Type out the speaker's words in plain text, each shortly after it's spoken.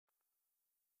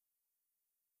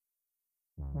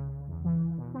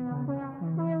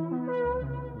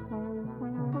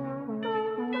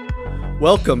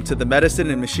Welcome to the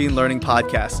Medicine and Machine Learning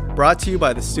Podcast, brought to you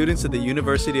by the students of the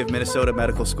University of Minnesota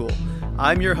Medical School.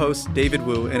 I'm your host, David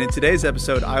Wu, and in today's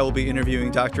episode, I will be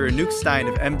interviewing Dr. Anouk Stein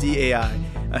of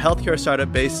MDAI, a healthcare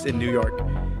startup based in New York.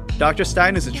 Dr.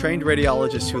 Stein is a trained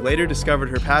radiologist who later discovered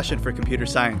her passion for computer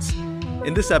science.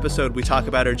 In this episode, we talk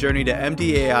about her journey to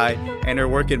MDAI and her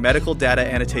work in medical data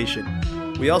annotation.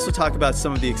 We also talk about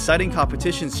some of the exciting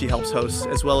competitions she helps host,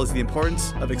 as well as the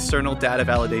importance of external data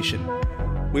validation.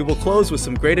 We will close with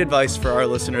some great advice for our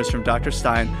listeners from Dr.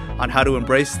 Stein on how to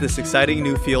embrace this exciting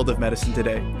new field of medicine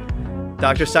today.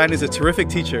 Dr. Stein is a terrific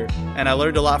teacher, and I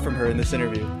learned a lot from her in this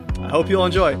interview. I hope you'll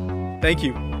enjoy. Thank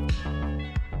you.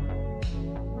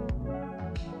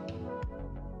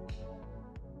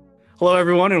 Hello,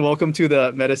 everyone, and welcome to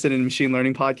the Medicine and Machine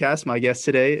Learning Podcast. My guest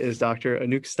today is Dr.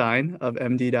 Anouk Stein of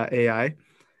MD.ai.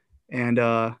 And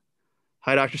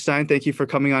hi, Dr. Stein. Thank you for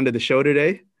coming on to the show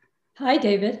today. Hi,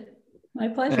 David. My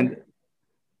pleasure.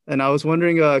 And I was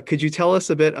wondering, could you tell us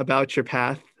a bit about your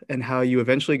path and how you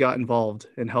eventually got involved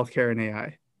in healthcare and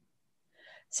AI?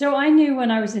 So I knew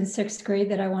when I was in sixth grade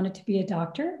that I wanted to be a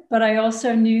doctor, but I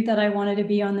also knew that I wanted to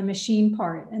be on the machine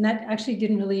part. And that actually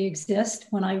didn't really exist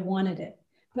when I wanted it.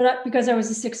 But because I was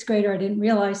a sixth grader, I didn't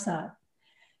realize that.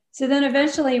 So then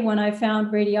eventually when I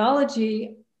found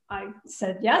radiology, I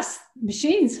said, yes,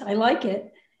 machines, I like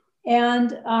it.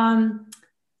 And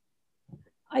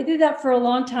I did that for a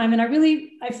long time. And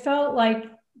I felt like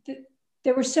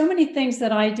there were so many things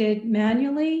that I did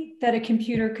manually that a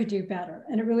computer could do better.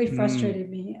 And it really frustrated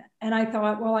me. And I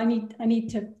thought, well, I need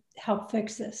to help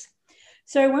fix this.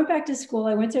 So I went back to school.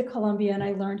 I went to Columbia and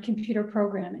I learned computer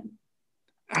programming.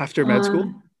 After med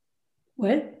school?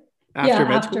 What?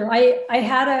 After I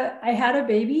had a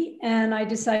baby and I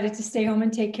decided to stay home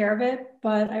and take care of it,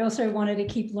 but I also wanted to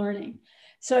keep learning.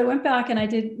 So I went back and I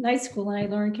did night school and I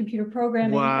learned computer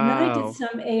programming. Wow. And then I did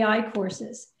some AI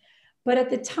courses. But at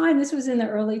the time, this was in the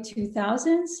early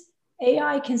 2000s,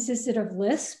 AI consisted of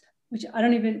Lisp, which I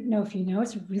don't even know if you know,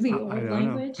 it's a really old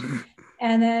language.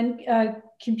 And then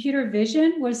computer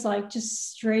vision was like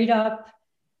just straight up,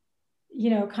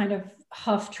 kind of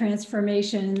huff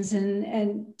transformations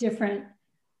and different,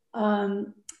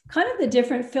 kind of the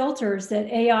different filters that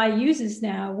AI uses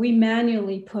now, we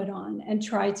manually put on and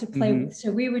try to play with.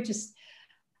 So we would just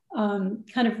kind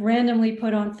of randomly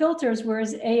put on filters,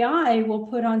 whereas AI will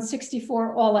put on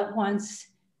 64 all at once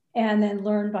and then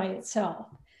learn by itself.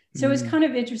 So it was kind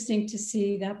of interesting to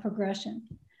see that progression.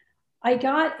 I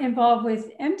got involved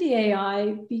with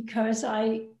MDAI because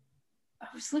I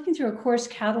was looking through a course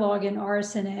catalog in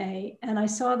RSNA and I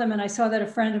saw them and I saw that a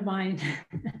friend of mine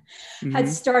had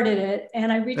started it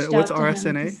and I reached out to him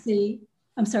to see.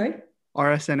 I'm sorry?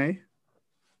 RSNA?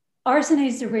 RSNA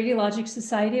is the Radiologic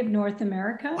Society of North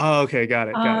America. Oh, okay. Got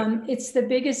it. It's the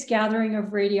biggest gathering of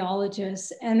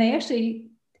radiologists. And they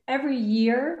actually, every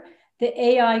year, the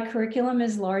AI curriculum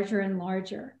is larger and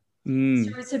larger.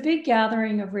 So it's a big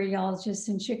gathering of radiologists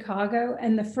in Chicago.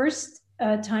 And the first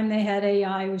time they had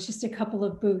AI was just a couple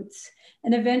of booths.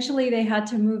 And eventually they had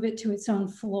to move it to its own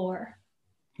floor.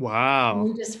 Wow.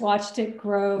 We just watched it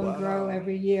grow and grow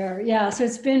every year. Yeah, so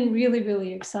it's been really,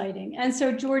 really exciting. And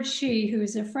so George Shee,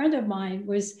 who's a friend of mine,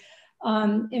 was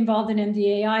involved in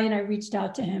MDAI and I reached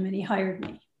out to him and he hired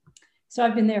me. So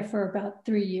I've been there for about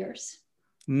 3 years.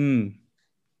 Are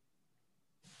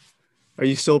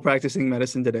you still practicing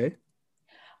medicine today?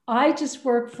 I just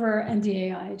work for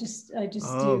MDAI. I just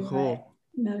do cool.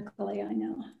 Medical AI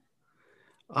now.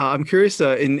 I'm curious,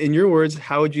 in your words,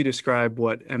 how would you describe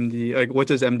what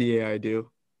does MDAI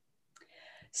do?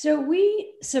 So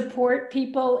we support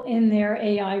people in their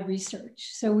AI research.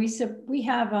 So we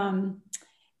have a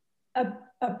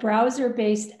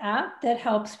browser-based app that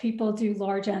helps people do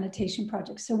large annotation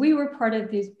projects. So we were part of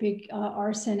these big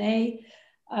RSNA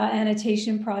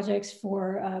annotation projects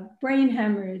for brain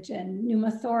hemorrhage and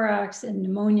pneumothorax and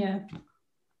pneumonia.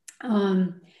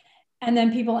 And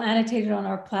then people annotated on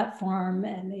our platform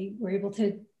and they were able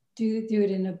to do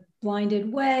it in a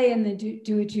blinded way and then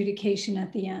do adjudication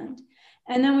at the end.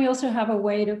 And then we also have a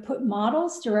way to put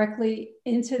models directly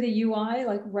into the UI,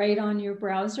 like right on your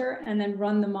browser, and then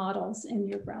run the models in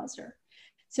your browser.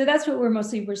 So that's what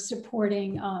we're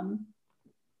supporting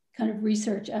kind of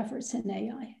research efforts in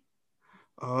AI.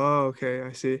 Oh, okay.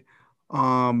 I see.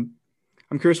 I'm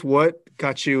curious, what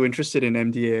got you interested in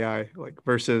MDAI,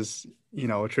 versus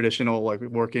a traditional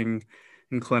working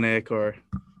in clinic, or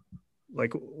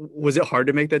was it hard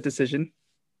to make that decision?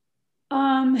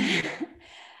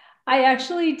 I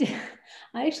actually did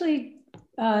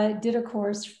a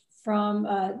course from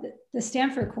the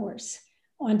Stanford course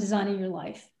on designing your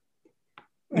life,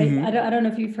 right? I don't know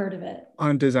if you've heard of it.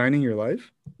 On designing your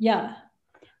life? Yeah.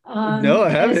 No, I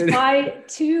and haven't. it's by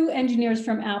two engineers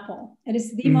from Apple. And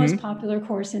it's the most popular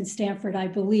course in Stanford, I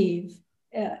believe,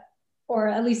 or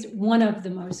at least one of the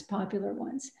most popular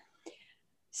ones.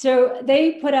 So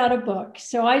they put out a book.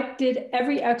 So I did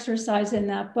every exercise in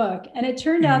that book. And it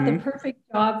turned out the perfect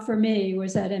job for me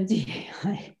was at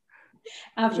MDI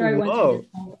after I went through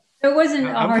the So it wasn't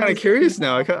a hard I'm kind of curious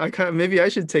now. I maybe I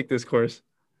should take this course.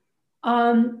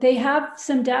 They have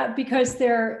some data because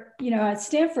they're, at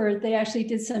Stanford, they actually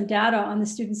did some data on the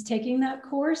students taking that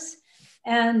course,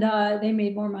 and they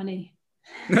made more money.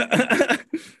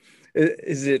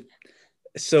 Is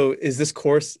this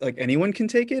course like anyone can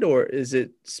take it, or is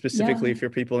it specifically for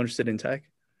people interested in tech?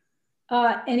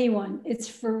 Anyone. It's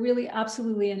for really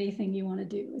absolutely anything you want to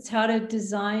do. It's how to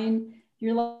design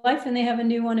your life, and they have a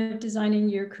new one of designing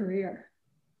your career.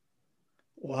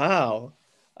 Wow.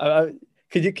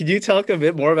 Could you talk a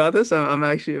bit more about this? I'm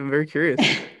very curious.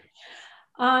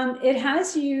 It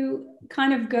has you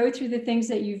kind of go through the things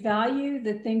that you value,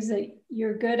 the things that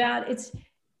you're good at. It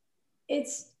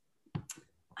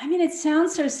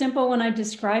sounds so simple when I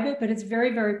describe it, but it's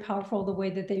very, very powerful the way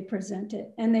that they present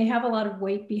it. And they have a lot of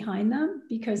weight behind them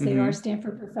because they are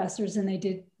Stanford professors and they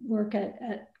did work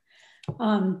at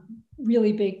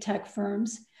really big tech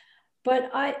firms.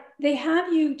 But they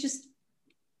have you just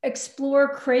explore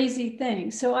crazy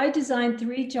things. So I designed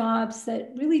 3 jobs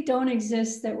that really don't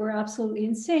exist that were absolutely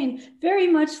insane, very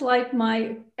much like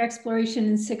my exploration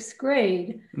in 6th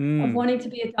grade of wanting to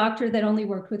be a doctor that only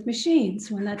worked with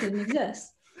machines when that didn't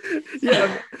exist.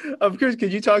 Yeah, of course.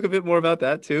 Could you talk a bit more about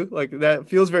that too? Like that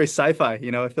feels very sci-fi, I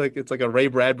feel like it's like a Ray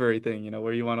Bradbury thing,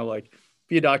 where you want to like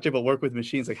be a doctor but work with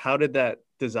machines. Like how did that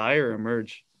desire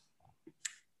emerge?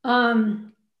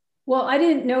 Well, I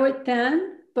didn't know it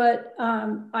then, but I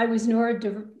am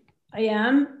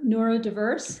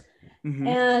neurodiverse.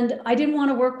 And I didn't want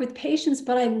to work with patients,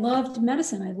 but I loved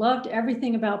medicine. I loved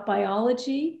everything about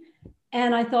biology.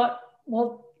 And I thought,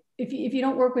 well, if you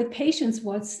don't work with patients,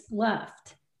 what's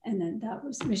left? And then that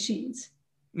was machines.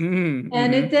 And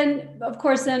then, of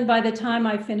course, by the time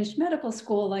I finished medical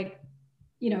school,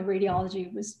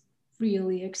 radiology was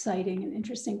really exciting and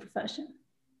interesting profession.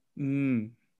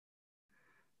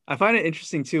 I find it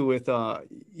interesting too with,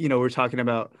 we're talking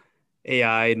about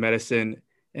AI in medicine,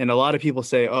 and a lot of people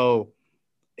say, oh,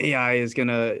 AI is going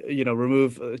to,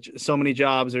 remove so many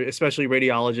jobs, or especially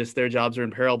radiologists, their jobs are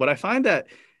in peril. But I find that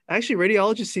actually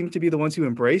radiologists seem to be the ones who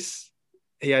embrace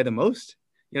AI the most.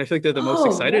 I feel like they're the most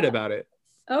excited about it.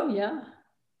 Oh, yeah.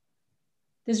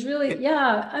 There's really,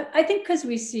 I think because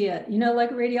we see it,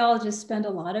 like radiologists spend a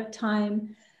lot of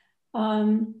time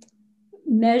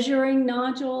measuring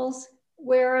nodules,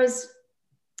 whereas,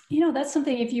 that's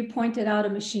something if you pointed out a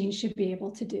machine should be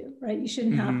able to do, right? You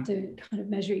shouldn't have to kind of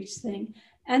measure each thing.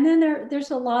 And then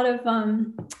there's a lot of,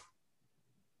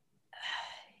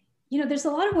 there's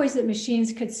a lot of ways that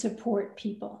machines could support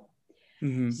people.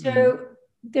 So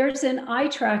there's an eye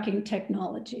tracking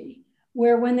technology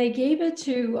where when they gave it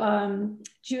to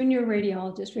junior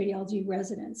radiology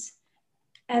residents,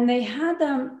 and they had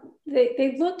them,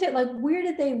 they looked at where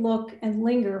did they look and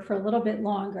linger for a little bit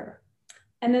longer?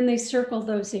 And then they circled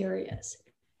those areas.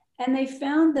 And they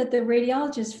found that the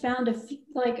radiologists found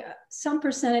some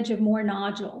percentage of more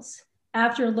nodules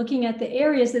after looking at the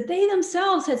areas that they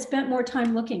themselves had spent more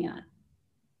time looking at.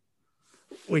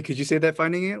 Wait, could you say that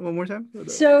finding one more time?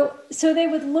 So they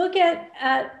would look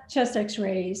at chest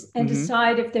x-rays and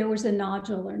decide if there was a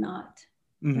nodule or not,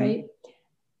 right?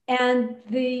 And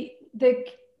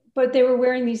but they were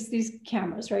wearing these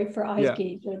cameras, right, for eye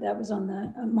gauge, or that was on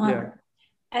the monitor.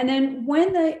 And then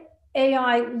when the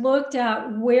AI looked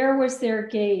at where was their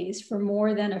gaze for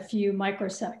more than a few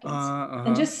microseconds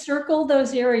and just circled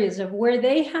those areas of where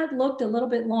they had looked a little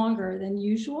bit longer than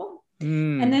usual.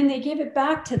 And then they gave it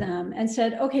back to them and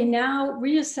said, okay, now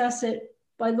reassess it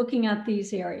by looking at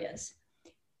these areas.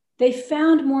 They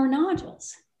found more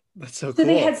nodules. That's so cool. So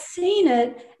they had seen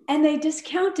it and they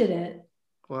discounted it.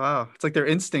 Wow. It's like their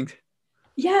instinct.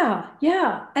 Yeah.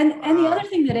 And the other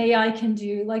thing that AI can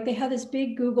do, they have this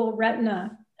big Google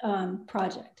Retina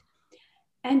project.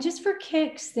 And just for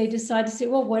kicks, they decided to say,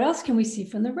 well, what else can we see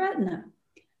from the retina?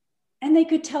 And they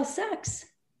could tell sex,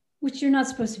 which you're not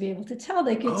supposed to be able to tell.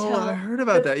 They could tell. I heard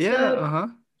about that. Yeah.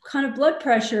 Kind of blood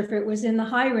pressure, if it was in the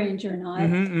high range or not.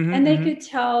 And they could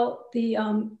tell the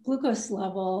glucose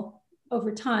level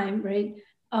over time, right?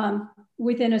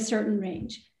 Within a certain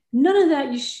range. None of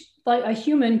that a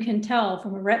human can tell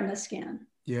from a retina scan.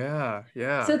 Yeah.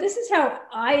 So this is how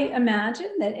I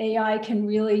imagine that AI can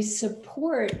really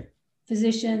support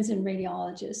physicians and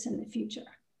radiologists in the future.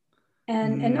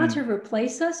 and not to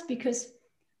replace us, because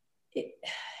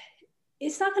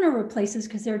it's not going to replace us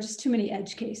because there are just too many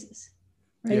edge cases,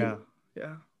 right? Yeah.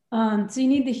 Yeah. So you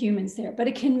need the humans there, but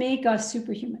it can make us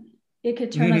superhuman. It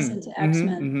could turn us into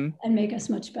X-Men and make us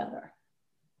much better.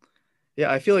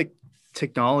 Yeah, I feel like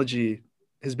technology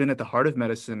has been at the heart of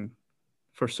medicine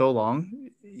for so long.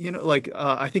 Like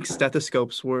I think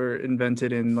stethoscopes were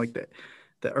invented in like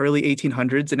the early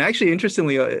 1800s, and actually,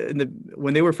 interestingly,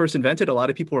 when they were first invented, a lot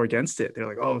of people were against it. They're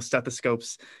like, "Oh,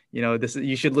 stethoscopes, this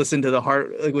you should listen to the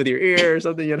heart like with your ear or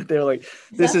something." They're like,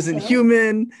 "This isn't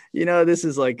human." This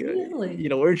is like, really?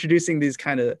 We're introducing these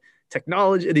kind of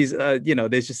technology. These, they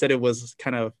just said it was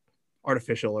kind of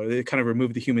artificial, or they kind of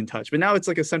removed the human touch. But now it's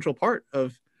like a central part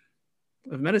of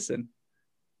medicine.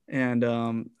 And,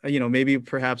 maybe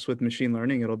perhaps with machine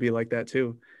learning, it'll be like that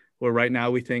too, where right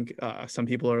now we think some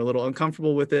people are a little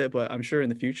uncomfortable with it, but I'm sure in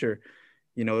the future,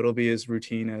 it'll be as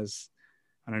routine as,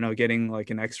 I don't know, getting like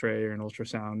an X-ray or an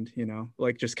ultrasound,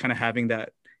 like just kind of having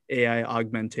that AI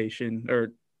augmentation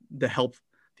or the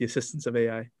assistance of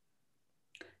AI.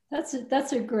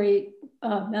 That's a great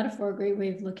metaphor, a great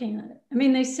way of looking at it. I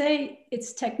mean, they say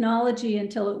it's technology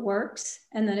until it works,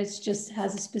 and then it's just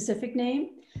has a specific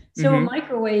name. So a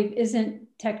microwave isn't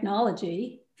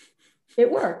technology. It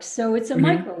works. So it's a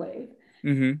microwave,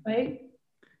 right?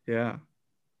 Yeah.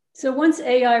 So once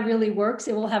AI really works,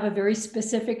 it will have a very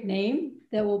specific name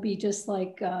that will be just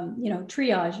like,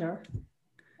 triager,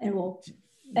 and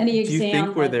any exam. Do you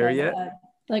think we're there yet?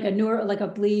 Like a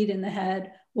bleed in the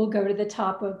head will go to the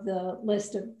top of the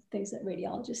list of things that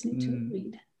radiologists need to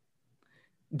read.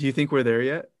 Do you think we're there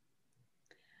yet?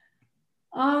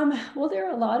 Well, there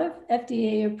are a lot of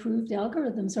FDA approved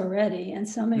algorithms already, and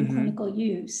some in clinical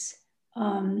use.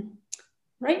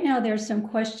 Right now, there's some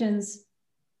questions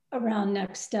around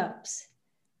next steps.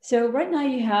 So right now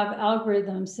you have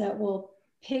algorithms that will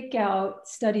pick out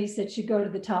studies that should go to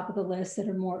the top of the list that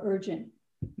are more urgent.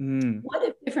 What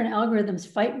if different algorithms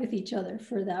fight with each other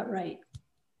for that right?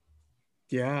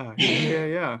 Yeah.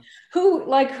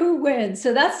 Who wins?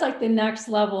 So that's like the next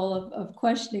level of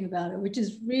questioning about it, which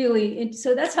is really,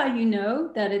 so that's how you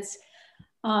know that it's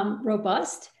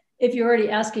robust, if you're already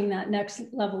asking that next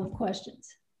level of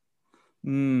questions.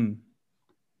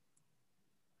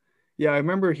 Yeah, I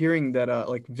remember hearing that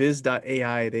like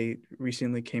Viz.ai, they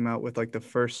recently came out with like the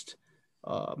first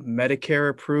Medicare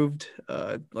approved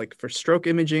like for stroke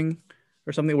imaging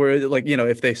or something, where like,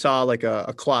 if they saw like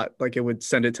a clot, like it would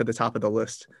send it to the top of the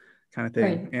list kind of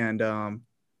thing. Right. And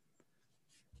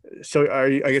so are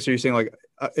you saying like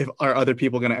are other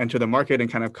people going to enter the market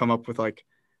and kind of come up with like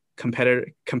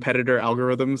competitor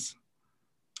algorithms?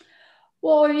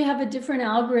 Well, you have a different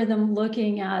algorithm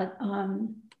looking at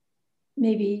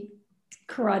maybe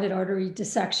carotid artery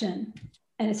dissection,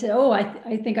 and it said, "Oh,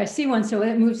 I think I see one," so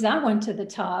it moves that one to the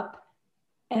top.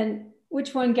 And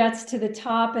which one gets to the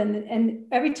top? And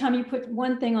every time you put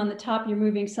one thing on the top, you're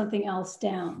moving something else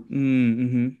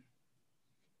down.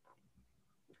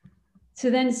 So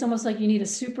then it's almost like you need a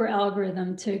super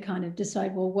algorithm to kind of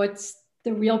decide, well, what's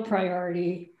the real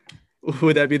priority?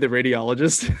 Would that be the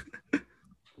radiologist?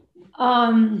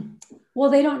 Well,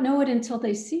 they don't know it until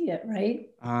they see it, right?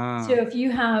 So if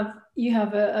you have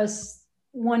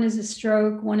one is a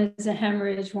stroke, one is a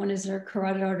hemorrhage, one is a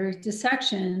carotid artery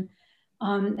dissection,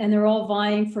 and they're all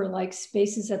vying for like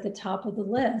spaces at the top of the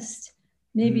list.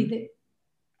 Maybe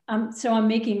so I'm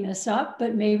making this up,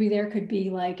 but maybe there could be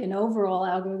like an overall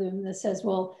algorithm that says,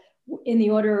 well, in the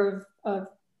order of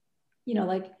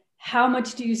like, how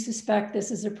much do you suspect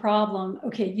this is a problem?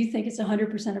 Okay, you think it's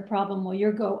 100% a problem. Well,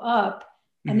 you go up,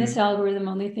 and this algorithm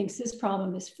only thinks this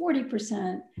problem is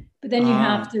 40%, but then you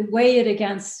have to weigh it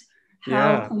against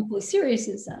how clinically serious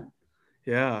is that.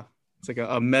 Yeah, it's like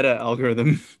a meta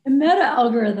algorithm. A meta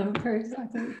algorithm,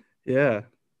 exactly. Yeah,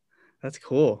 that's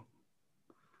cool.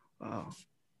 Wow.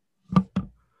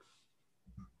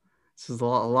 This is a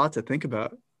lot to think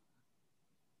about.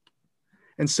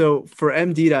 And so for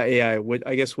MD.ai,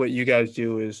 what you guys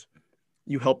do is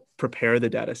you help prepare the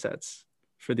data sets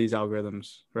for these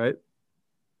algorithms, right?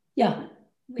 Yeah,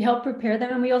 we help prepare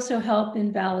them, and we also help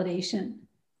in validation.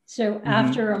 So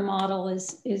after a model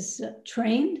is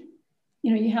trained,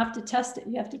 you have to test it.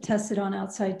 You have to test it on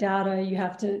outside data. You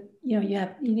have to, you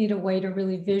need a way to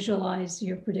really visualize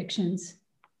your predictions.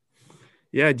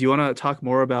 Yeah. Do you want to talk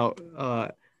more about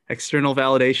external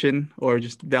validation or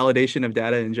just validation of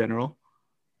data in general?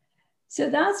 So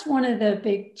that's one of the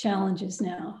big challenges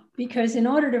now, because in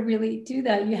order to really do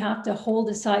that, you have to hold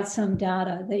aside some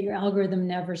data that your algorithm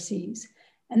never sees.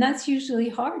 And that's usually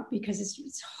hard because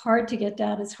it's hard to get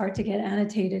data. It's hard to get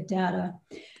annotated data.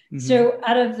 So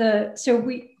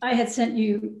I had sent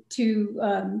you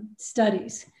two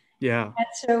studies. Yeah. And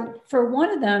so for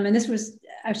one of them, and this was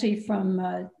actually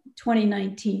from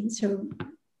 2019, so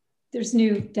there's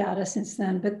new data since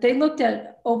then, but they looked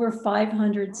at over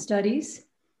 500 studies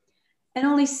and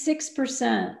only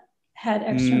 6% had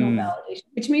external validation,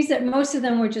 which means that most of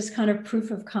them were just kind of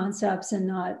proof of concepts and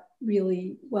not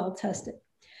really well tested.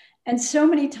 And so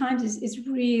many times it's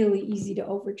really easy to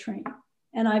overtrain.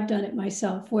 And I've done it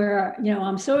myself where,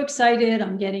 I'm so excited,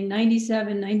 I'm getting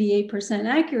 97, 98%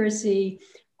 accuracy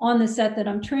on the set that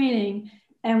I'm training.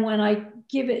 And when I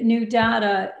give it new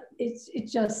data,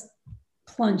 it just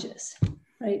plunges,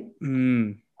 right?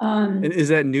 And is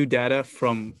that new data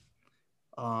from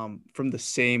the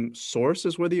same source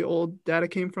as where the old data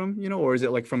came from, or is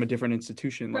it like from a different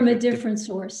institution? From a different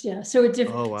source, yeah. So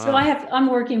Oh, wow. So I'm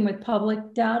working with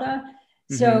public data.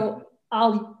 So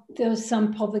there's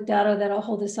some public data that I'll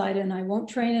hold aside and I won't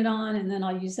train it on, and then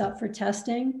I'll use that for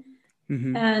testing.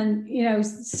 And,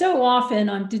 so often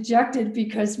I'm dejected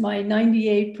because my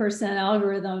 98%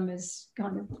 algorithm is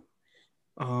kind of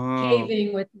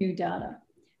caving with new data.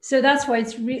 So that's why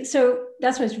it's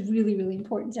really, really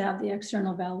important to have the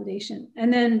external validation.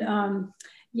 And then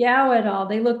Yao et al.,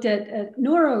 they looked at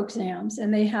neuro exams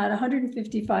and they had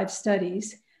 155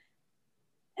 studies.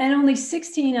 And only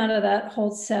 16 out of that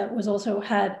whole set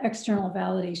had external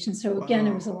validation. So again,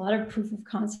 It was a lot of proof of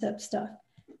concept stuff.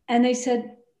 And they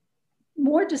said,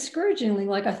 more discouragingly,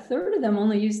 like a third of them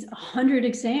only used 100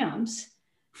 exams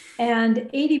and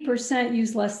 80%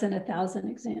 used less than 1,000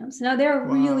 exams. Now they're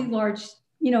really large,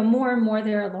 more and more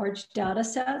there are large data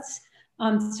sets.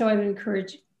 So I would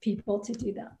encourage people to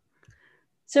do that.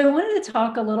 So I wanted to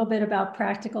talk a little bit about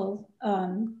practical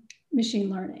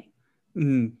machine learning.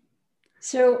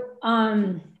 So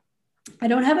I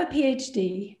don't have a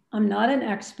PhD. I'm not an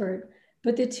expert,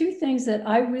 but the two things that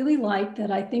I really like that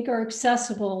I think are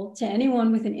accessible to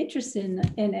anyone with an interest in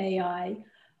AI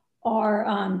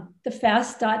are the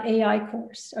fast.ai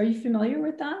course. Are you familiar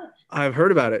with that? I've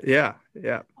heard about it. Yeah.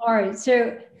 Yeah. All right.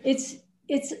 So it's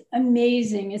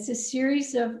amazing. It's a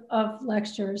series of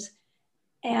lectures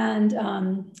and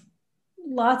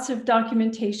lots of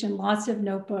documentation, lots of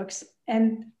notebooks.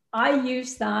 And I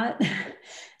use that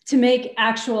to make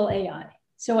actual AI.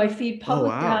 So I feed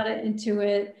public data into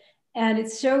it. And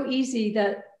it's so easy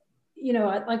that,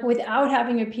 like without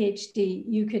having a PhD,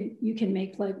 you can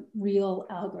make like real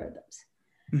algorithms.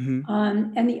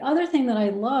 And the other thing that I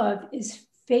love is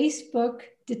Facebook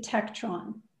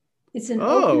Detectron. It's an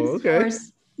open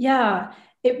source. Yeah,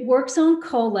 it works on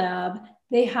Colab.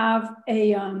 They have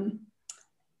a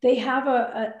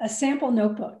sample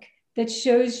notebook that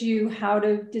shows you how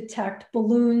to detect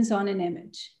balloons on an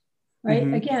image.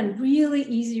 Right? Again, really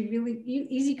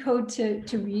easy code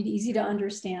to read, easy to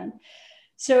understand.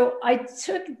 So I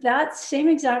took that same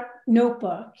exact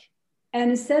notebook,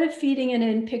 and instead of feeding it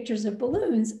in pictures of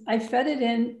balloons, I fed it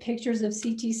in pictures of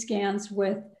CT scans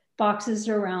with boxes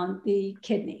around the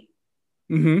kidney.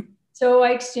 So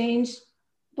I exchanged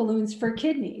balloons for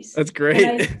kidneys. That's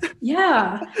great.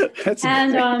 That's great.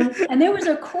 And there was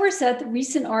a course at the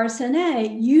recent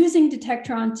RSNA using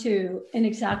Detectron 2 in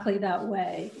exactly that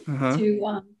way.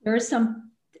 There's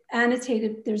some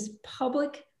annotated, there's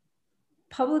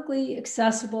publicly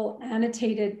accessible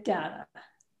annotated data.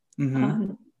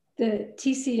 The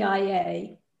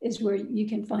TCIA is where you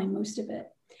can find most of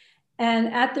it.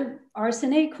 And at the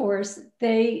RSNA course,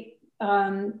 they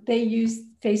used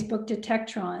Facebook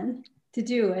Detectron to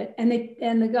do it. And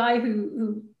the guy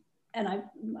who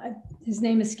his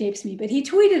name escapes me, but he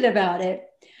tweeted about it.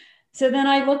 So then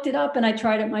I looked it up and I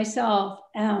tried it myself.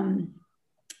 And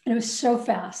it was so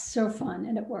fast, so fun,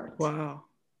 and it worked. Wow.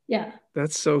 Yeah.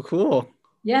 That's so cool.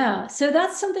 Yeah. So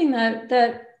that's something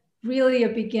that really a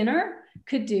beginner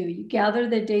could do. You gather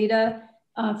the data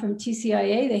from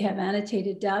TCIA. They have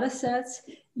annotated data sets.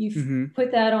 You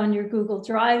put that on your Google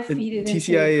Drive, feed it into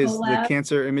TCIA is the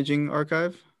Cancer Imaging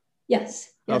Archive?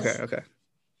 Yes. Okay.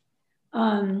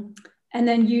 And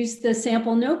then use the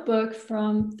sample notebook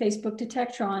from Facebook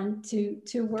Detectron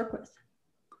to work with.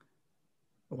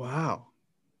 Wow.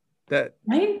 That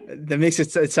makes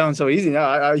it sound so easy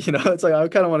now. It's like I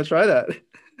kind of want to try that.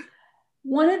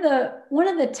 One of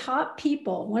the top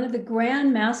people, one of the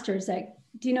grand masters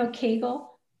do you know Kaggle?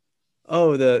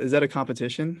 Oh, is that a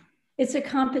competition? It's a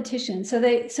competition. So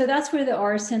that's where the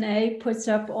RSNA puts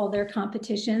up all their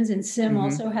competitions, and SIM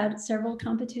also had several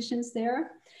competitions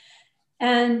there.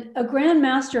 And a grand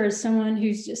master is someone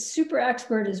who's just super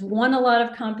expert, has won a lot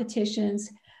of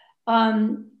competitions.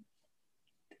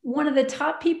 One of the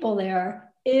top people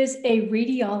there is a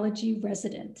radiology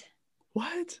resident.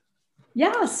 What?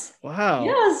 Yes. Wow.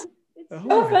 Yes. It's Oh so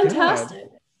my God. fantastic.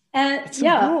 And That's so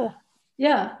yeah, cool.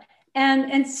 yeah.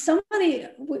 And some of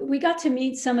we got to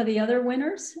meet some of the other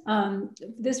winners.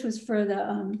 This was for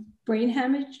the brain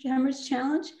hemorrhage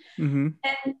challenge. Mm-hmm.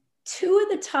 And two of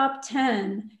the top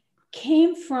 10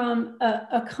 came from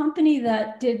a company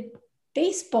that did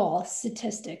baseball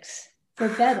statistics for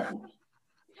betting.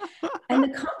 And the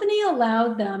company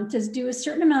allowed them to do a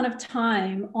certain amount of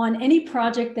time on any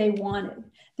project they wanted.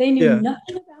 They knew Yeah.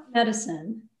 nothing about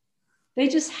medicine. They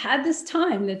just had this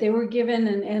time that they were given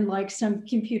and like some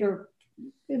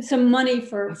money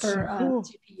for That's so cool.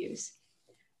 GPUs.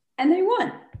 And they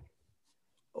won.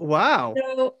 Wow.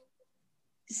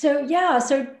 So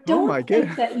Oh my don't think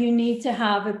God. that you need to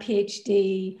have a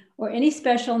PhD or any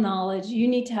special knowledge. You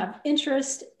need to have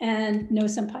interest and know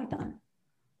some Python.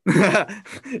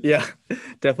 Yeah,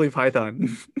 definitely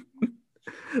Python.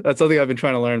 That's something I've been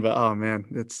trying to learn, but oh man,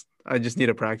 I just need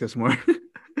to practice more.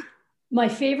 My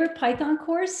favorite Python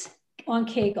course on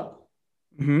Kaggle.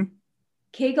 Hmm.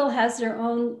 Kaggle has their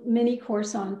own mini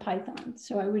course on Python.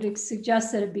 So I would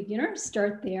suggest that a beginner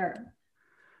start there.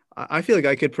 I feel like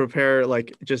I could prepare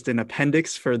like just an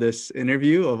appendix for this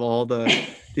interview of all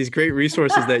these great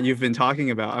resources that you've been talking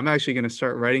about. I'm actually going to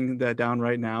start writing that down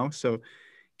right now. So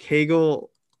Kaggle,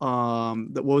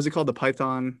 what was it called? The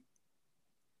Python.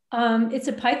 It's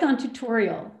a Python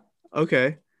tutorial.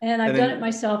 Okay. And I've And done it then,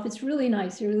 myself. It's really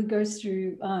nice. It really goes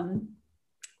through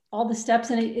all the steps,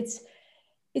 and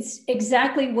it's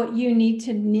exactly what you need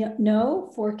to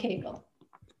know for Kaggle.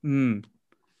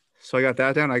 so I got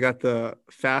that down. I got the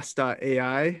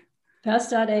fast.ai and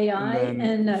Fast.ai then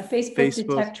and Facebook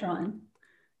Facebook. Detectron.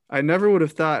 I never would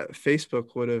have thought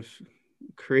Facebook would have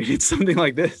created something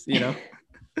like this, you know?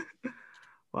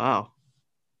 Wow.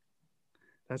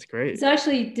 That's It's great.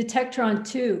 actually Detectron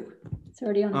 2. It's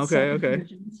already on its Okay, second okay.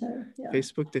 version. So yeah.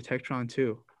 Facebook Detectron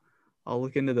 2. I'll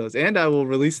look into those and I will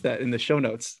release that in the show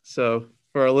notes. So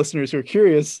for our listeners who are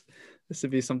curious, this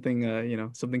would be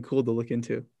something, something cool to look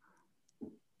into.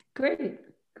 Great.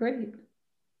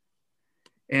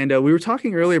 And we were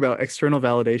talking earlier about external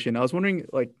validation. I was wondering,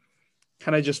 like,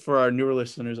 kind of just for our newer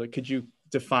listeners, like, could you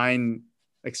define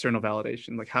external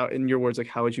validation? Like, how, in your words, like,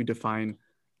 how would you define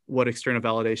what external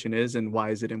validation is and why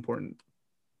is it important?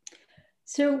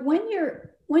 So when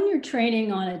you're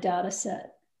training on a data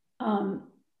set,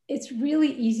 it's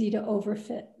really easy to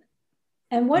overfit.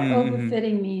 And what Mm-hmm.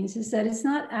 overfitting means is that it's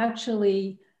not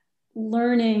actually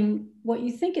learning what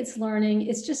you think it's learning,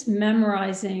 it's just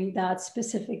memorizing that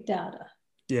specific data.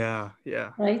 Yeah,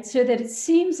 yeah. Right? So that it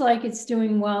seems like it's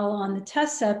doing well on the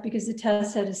test set because the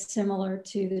test set is similar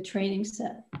to the training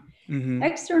set. Mm-hmm.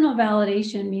 External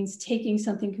validation means taking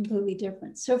something completely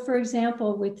different. So, for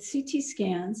example, with CT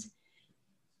scans,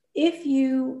 if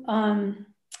you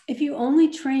only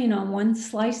train on one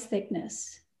slice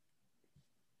thickness,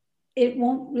 it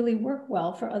won't really work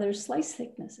well for other slice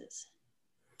thicknesses.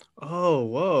 Oh,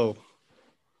 whoa.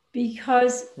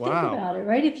 Because think Wow. about it,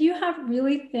 right? If you have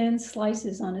really thin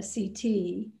slices on a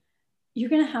CT, you're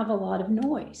going to have a lot of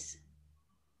noise,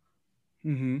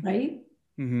 Mm-hmm. right?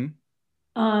 Mm-hmm.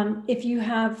 If you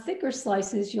have thicker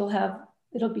slices,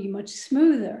 it'll be much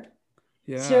smoother.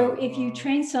 So Yeah. if you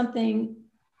train something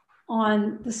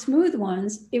on the smooth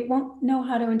ones, it won't know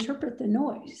how to interpret the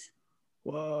noise,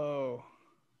 Whoa.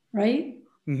 right?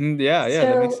 Mm-hmm. Yeah, yeah,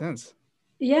 that makes So sense.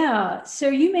 yeah, so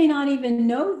you may not even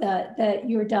know that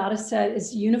your data set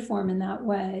is uniform in that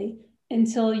way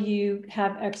until you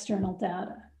have external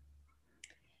data.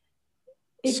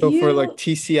 If So for like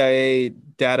you TCIA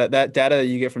data, that data that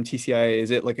you get from TCIA,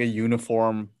 is it like a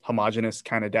uniform, homogeneous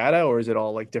kind of data, or is it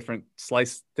all like different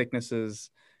slice thicknesses,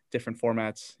 different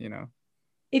formats, you know?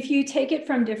 if you take it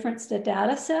from different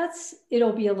data sets,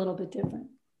 it'll be a little bit different.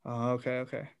 Oh, okay,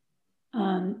 okay.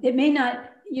 It may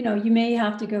not, you may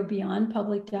have to go beyond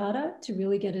public data to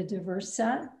really get a diverse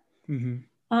set.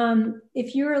 Mm-hmm.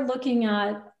 If you're looking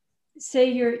at,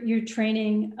 say you're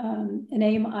training an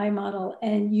AI model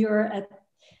and you're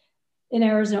in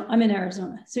Arizona, I'm in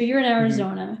Arizona. So you're in Mm-hmm.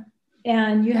 Arizona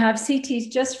and you have CTs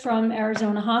just from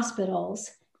Arizona hospitals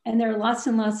and there are lots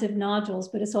and lots of nodules,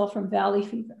 but it's all from valley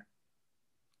fever,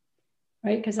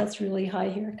 right? Because that's really high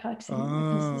here, Oh,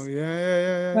 coccidiosis, yeah, yeah, yeah,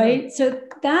 yeah, yeah. right? So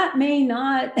that may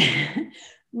not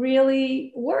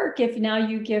really work if now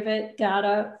you give it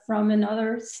data from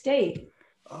another state.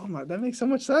 Oh my, that makes so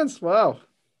much sense. Wow.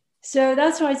 So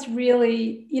that's why it's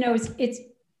really,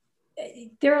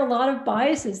 there are a lot of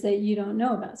biases that you don't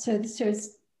know about. So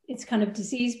it's kind of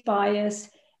disease bias,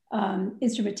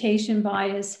 instrumentation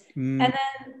bias, and then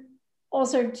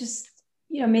also just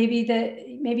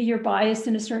maybe you're biased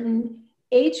in a certain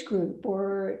age group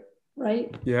or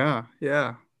right? Yeah.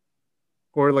 Yeah.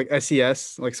 Or like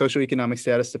SES, like socioeconomic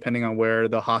status, depending on where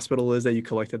the hospital is that you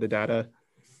collected the data.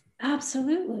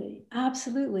 Absolutely,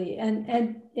 absolutely, and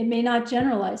it may not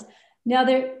generalize. Now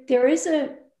there is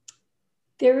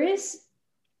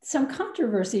some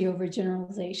controversy over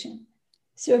generalization.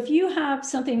 So if you have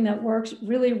something that works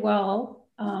really well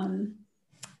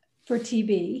for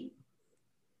TB,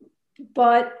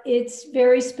 but it's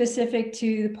very specific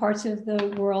to the parts of the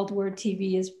world where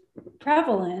TB is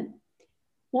prevalent,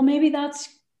 well, maybe that's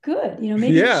good. You know,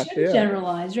 maybe you Yeah. shouldn't Yeah.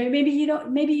 generalize, right? Maybe you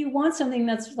don't, maybe you want something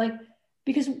that's like,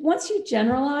 because once you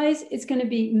generalize, it's going to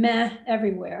be meh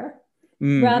everywhere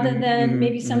rather than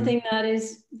maybe something that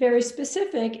is very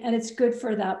specific and it's good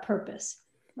for that purpose,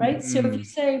 right? So if you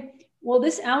say, well,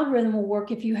 this algorithm will work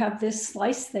if you have this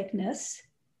slice thickness,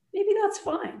 maybe that's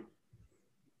fine.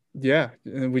 Yeah.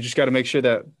 And we just got to make sure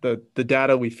that the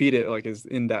data we feed it like is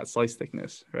in that slice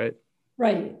thickness, right?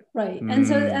 Right, right.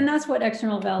 And that's what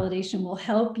external validation will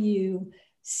help you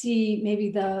see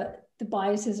maybe the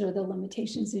biases or the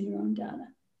limitations in your own data.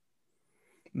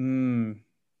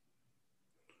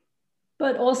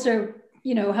 But also,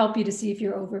 you know, help you to see if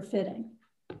you're overfitting.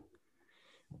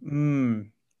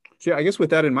 So yeah, I guess with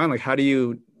that in mind, like how do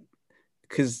you,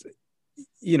 because,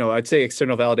 you know, I'd say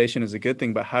external validation is a good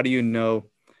thing, but how do you know,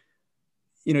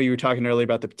 you know, you were talking earlier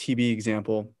about the TB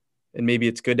example, and maybe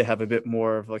it's good to have a bit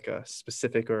more of like a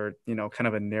specific or, you know, kind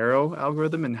of a narrow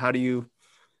algorithm. And how do you,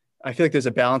 I feel like there's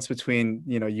a balance between,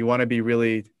 you know, you want to be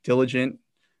really diligent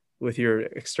with your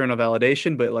external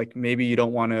validation, but like maybe you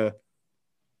don't want to,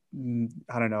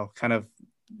 I don't know, kind of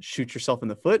shoot yourself in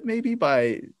the foot maybe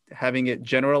by having it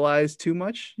generalized too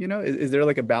much. You know, is there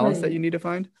like a balance that you need to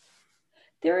find?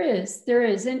 There is.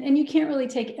 And you can't really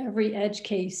take every edge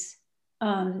case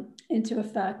into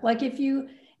effect. Like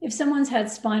if someone's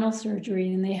had spinal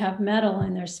surgery and they have metal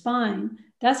in their spine,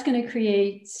 that's going to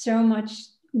create so much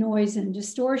noise and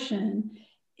distortion.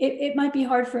 It might be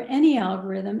hard for any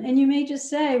algorithm. And you may just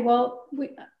say, well,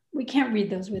 we can't read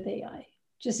those with AI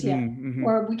just yet,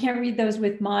 or we can't read those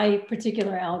with my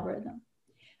particular algorithm.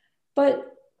 But,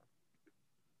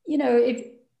 you know,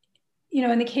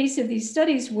 in the case of these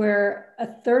studies where a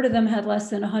third of them had less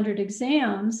than 100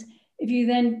 exams, if you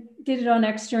then did it on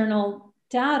external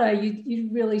data,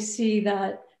 you'd really see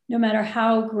that no matter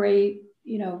how great,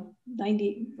 you know,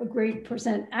 a great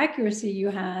percent accuracy you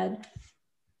had,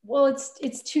 well,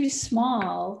 it's too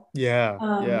small,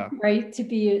 Yeah. right, to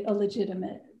be a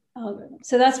legitimate algorithm.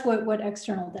 So that's what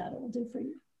external data will do for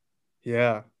you.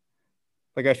 Yeah.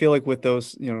 Like I feel like with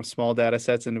those, you know, small data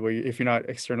sets and where if you're not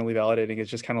externally validating, it's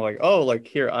just kind of like, oh, like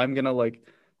here, I'm gonna like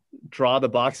draw the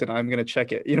box and I'm gonna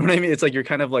check it. You know what I mean? It's like you're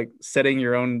kind of like setting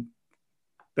your own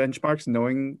benchmarks,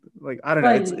 knowing like I don't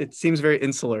know. It seems very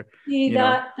insular. See, You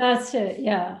know? that's it.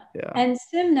 Yeah. Yeah. And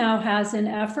SIM now has an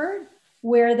effort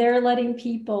where they're letting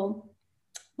people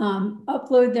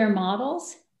upload their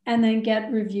models and then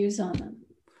get reviews on them.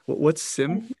 What's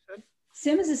SIM?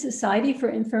 SIM is a Society for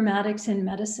Informatics in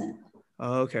Medicine.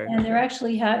 Oh, okay. And they're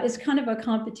actually it's kind of a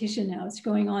competition now. It's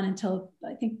going on until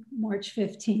I think March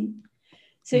 15th.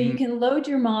 So you can load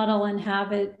your model and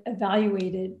have it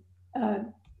evaluated. I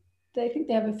think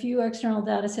they have a few external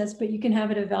data sets, but you can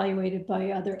have it evaluated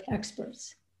by other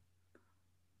experts.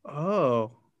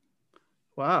 Oh,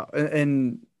 wow.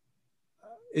 And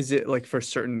is it like for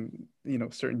certain, you know,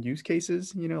 certain use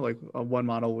cases, you know, like one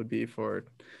model would be for,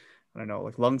 I don't know,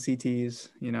 like lung CTs,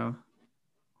 you know?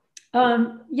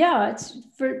 Yeah, it's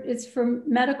for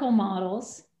medical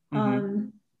models.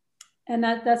 And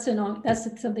that's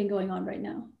something going on right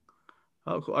now.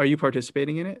 Oh, cool. Are you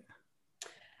participating in it?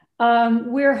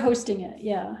 We're hosting it,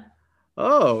 yeah.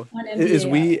 Oh, is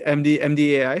we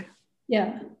MDAI?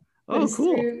 Yeah, but Oh, it's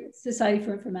cool. through Society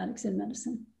for Informatics in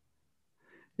Medicine.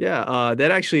 Yeah,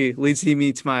 that actually leads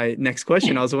me to my next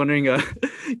question. I was wondering,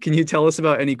 can you tell us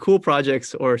about any cool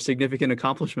projects or significant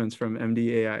accomplishments from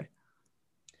MDAI?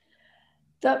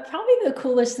 Probably the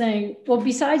coolest thing, well,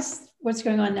 besides what's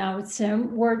going on now with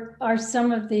SIM, are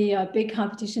some of the big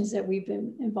competitions that we've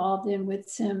been involved in with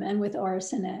SIM and with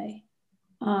RSNA.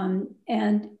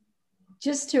 And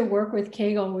just to work with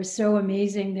Kaggle was so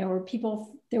amazing. There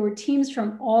were teams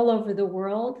from all over the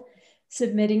world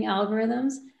submitting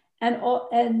algorithms,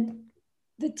 and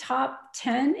the top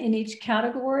 10 in each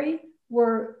category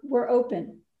were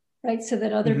open, right? So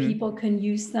that other people can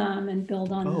use them and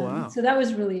build on them. Wow. So that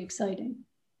was really exciting.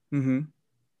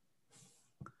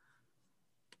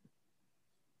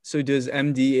 So does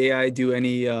MDAI do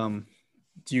any, do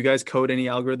you guys code any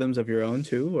algorithms of your own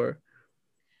too, or?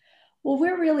 Well,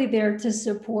 we're really there to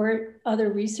support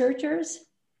other researchers,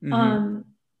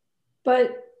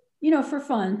 but, you know, for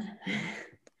fun.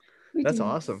 We That's do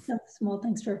awesome. some small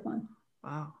things for fun.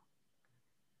 Wow.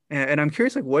 And I'm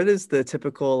curious, like, what is the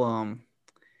typical,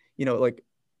 like,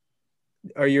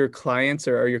 are your clients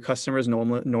or are your customers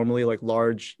normally like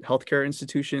large healthcare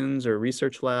institutions or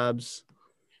research labs?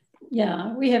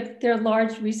 Yeah, there are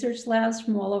large research labs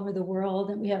from all over the world,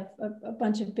 and we have a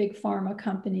bunch of big pharma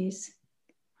companies.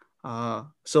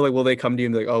 So like, will they come to you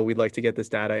and be like, oh, we'd like to get this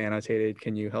data annotated.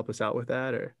 Can you help us out with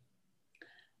that? Or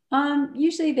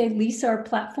Usually they lease our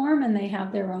platform and they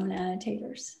have their own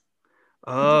annotators.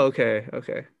 oh, okay,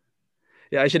 okay.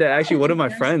 Yeah, I should actually. One of my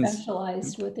Very friends,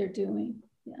 specialized what they're doing.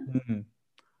 Yeah. Mhm.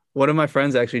 One of my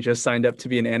friends actually just signed up to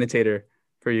be an annotator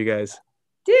for you guys.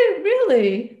 Dude,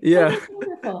 really? Oh, Yeah, that's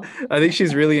wonderful. I think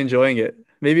she's really enjoying it.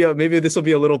 Maybe this will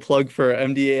be a little plug for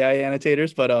MDAI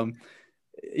annotators, but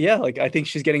yeah, like I think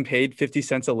she's getting paid 50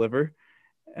 cents a liver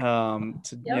to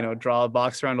Yep. draw a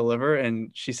box around a liver, and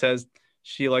she says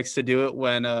she likes to do it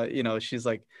when she's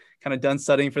like kind of done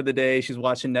studying for the day, she's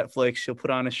watching Netflix, she'll put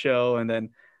on a show, and then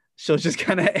she'll just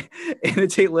kind of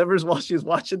annotate livers while she's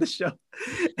watching the show.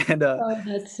 And Oh,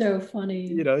 that's so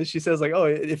funny. she says like, oh,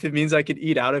 if it means I could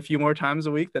eat out a few more times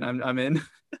a week, then I'm in.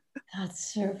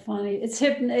 That's so funny.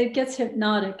 It gets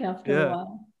hypnotic after a Yeah,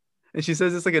 while. and she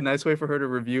says it's like a nice way for her to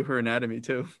review her anatomy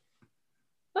too.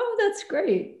 Oh, that's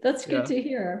great. That's good Yeah, to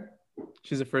hear.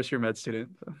 she's a first year med student,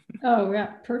 so. Oh, yeah. Yeah.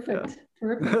 Perfect.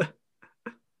 Terrific.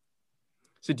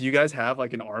 So do you guys have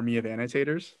like an army of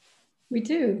annotators? We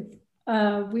do.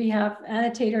 We have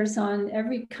annotators on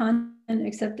every continent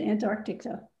except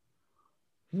Antarctica.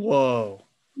 Whoa.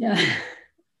 Yeah.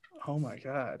 Oh my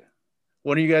God.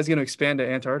 When are you guys going to expand to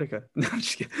Antarctica? No, I'm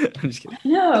just kidding. I'm just kidding.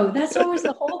 No, that's always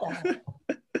the holdup.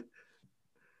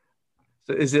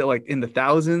 So is it like in the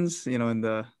thousands, in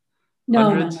the No, no, no,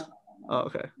 hundreds? no, Oh, no,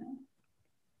 okay. no.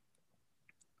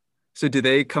 So do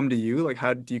they come to you? Like,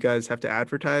 how do you guys have to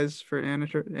advertise for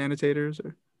annotators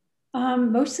or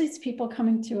Mostly it's people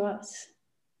coming to us.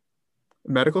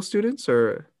 medical students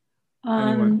or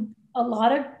anyone? A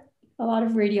lot of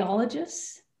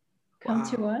radiologists come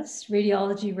to Wow. us,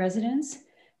 radiology residents,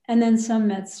 and then some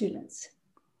med students.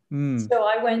 Mm. So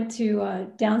I went to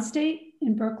downstate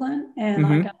in Brooklyn, and I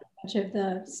Mm-hmm. got a bunch of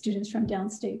the students from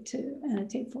downstate to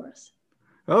annotate for us.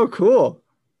 Oh, cool.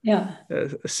 Yeah,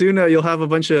 Soon you'll have a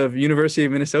bunch of University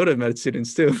of Minnesota med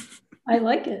students too. I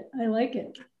like it. I like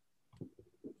it.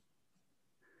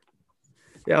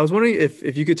 Yeah, I was wondering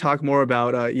if you could talk more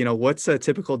about what's a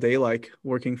typical day like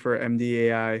working for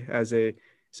MDAI as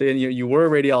so you were a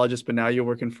radiologist, but now you're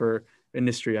working for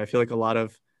industry. I feel like a lot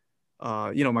of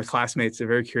my classmates are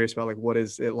very curious about like what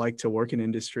is it like to work in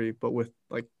industry, but with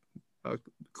like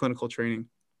clinical training.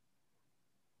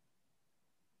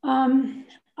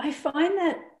 I find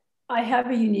that I have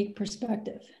a unique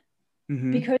perspective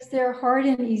Mm-hmm. because there are hard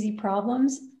and easy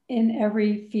problems in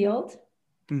every field,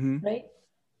 Mm-hmm. right?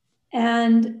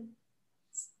 And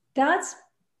that's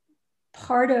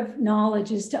part of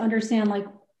knowledge, is to understand like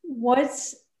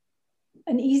what's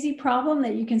an easy problem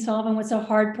that you can solve and what's a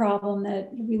hard problem that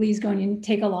really is going to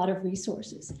take a lot of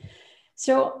resources.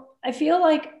 So I feel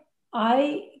like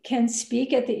I can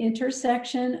speak at the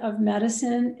intersection of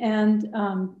medicine and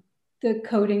the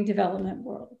coding development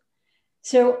world.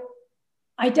 So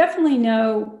I definitely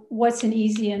know what's an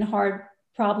easy and hard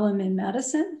problem in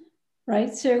medicine,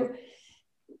 right? So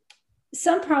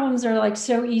some problems are like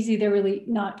so easy, they're really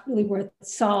not really worth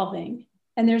solving.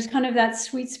 And there's kind of that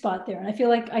sweet spot there. And I feel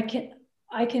like I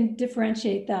can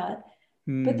differentiate that.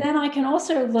 But then I can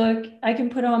also I can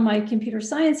put on my computer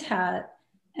science hat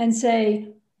and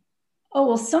say, oh,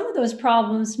 well, some of those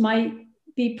problems might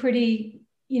be pretty,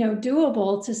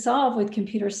 doable to solve with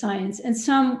computer science, and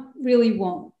some really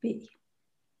won't be.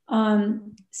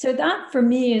 So that for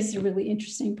me is a really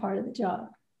interesting part of the job.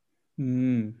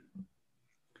 Mm.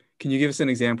 Can you give us an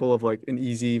example of like an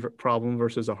easy problem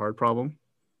versus a hard problem?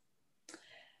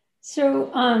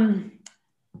 So,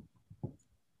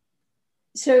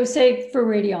 so say for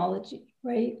radiology,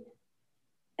 right?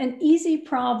 An easy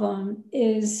problem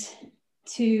is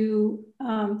to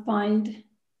find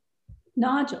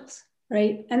nodules,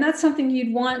 right? And that's something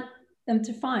you'd want them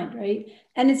to find, right?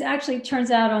 And it actually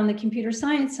turns out on the computer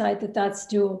science side that that's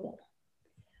doable.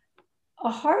 A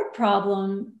hard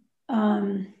problem,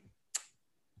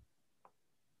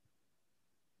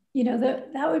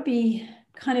 that would be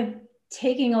kind of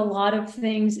taking a lot of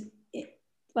things.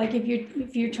 Like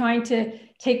if you're trying to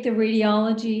take the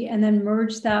radiology and then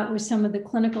merge that with some of the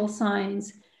clinical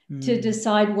signs to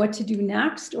decide what to do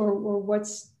next, or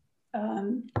what's a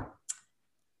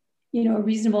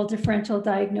reasonable differential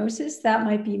diagnosis, that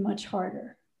might be much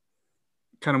harder.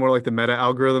 Kind of more like the meta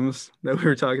algorithms that we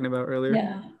were talking about earlier.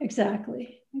 Yeah,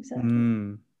 exactly.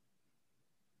 Mm.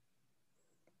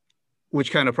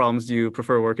 which kind of problems do you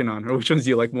prefer working on, or which ones do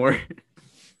you like more?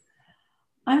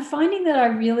 I'm finding that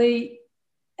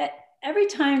every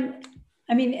time,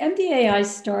 I mean, MDAI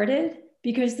started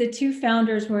because the two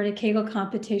founders were at a Kaggle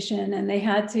competition and they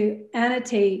had to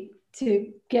annotate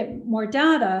to get more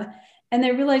data. And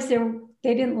they realized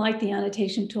they didn't like the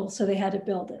annotation tool, so they had to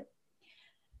build it.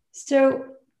 So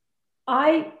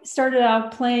I started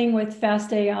out playing with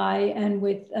Fast AI and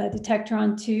with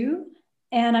Detectron 2,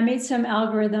 and I made some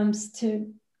algorithms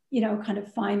to, kind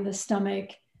of find the stomach.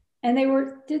 And they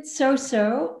did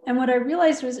so. And what I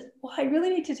realized was, well, I really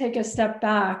need to take a step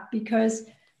back because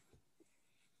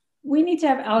we need to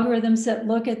have algorithms that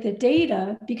look at the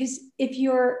data. Because if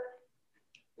you're,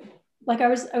 like I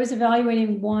was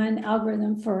evaluating one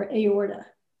algorithm for aorta,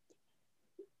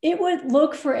 it would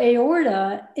look for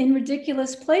aorta in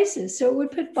ridiculous places. So it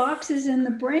would put boxes in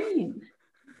the brain,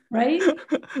 right?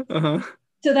 Uh-huh.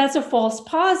 So that's a false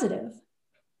positive.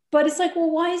 But it's like, well,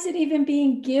 why is it even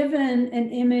being given an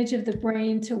image of the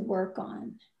brain to work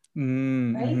on?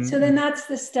 Right? So then that's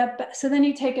the step. So then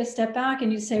you take a step back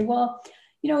and you say, well,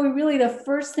 really the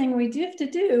first thing we do have to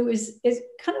do is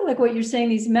kind of like what you're saying,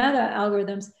 these meta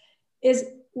algorithms, is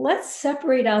let's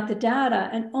separate out the data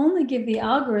and only give the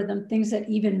algorithm things that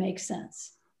even make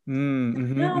sense.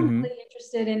 Now I'm really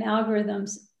interested in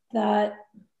algorithms that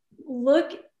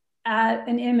look at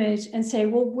an image and say,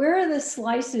 well, where are the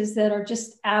slices that are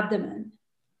just abdomen?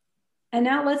 And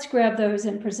now let's grab those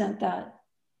and present that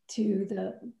to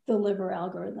the liver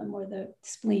algorithm or the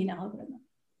spleen algorithm.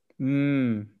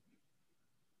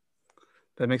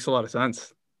 That makes a lot of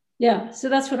sense. Yeah, so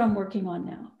that's what I'm working on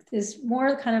now. Is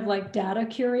more kind of like data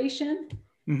curation,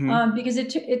 because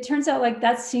it turns out like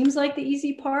that seems like the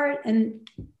easy part, and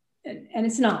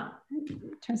it's not.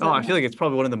 I feel like it's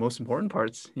probably one of the most important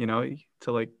parts. To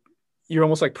like, you're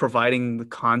almost like providing the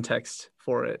context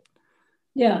for it.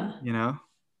 Yeah.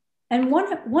 And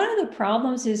one of the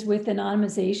problems is with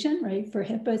anonymization, right? For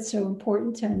HIPAA, it's so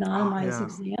important to anonymize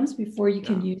exams before you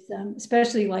can use them,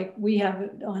 especially like we have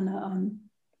it on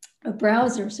a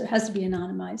browser, so it has to be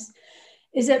anonymized.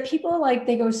 Is that people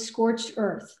they go scorched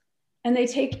earth and they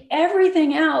take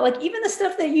everything out, like even the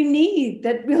stuff that you need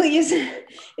that really isn't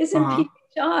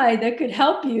PHI that could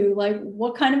help you. Like,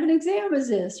 what kind of an exam is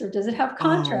this? Or does it have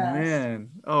contrast? Oh, man.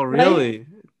 Oh, really? Right?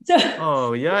 So,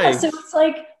 yikes. Yeah, so it's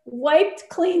like wiped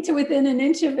clean to within an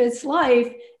inch of its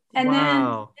life. And then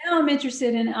now I'm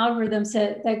interested in algorithms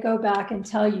that go back and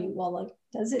tell you, well, like,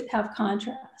 does it have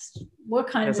contrast? What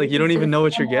kind of? It's like you don't even know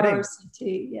what you're getting.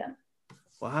 Yeah.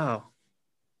 Wow.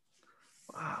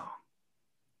 I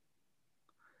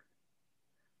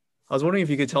was wondering if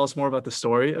you could tell us more about the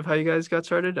story of how you guys got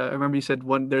started. I remember you said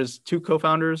there's two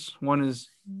co-founders. One is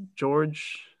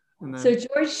George. So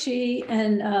George Shi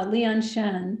and Leon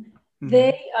Shen,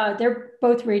 they're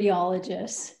both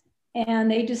radiologists, and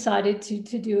they decided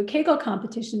to do a Kaggle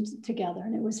competition together,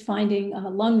 and it was finding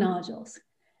lung nodules.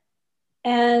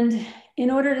 And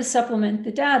in order to supplement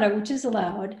the data, which is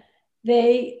allowed,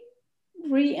 they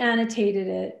re-annotated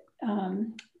it,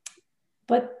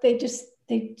 but they just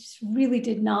really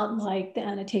did not like the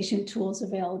annotation tools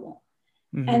available.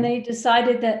 And they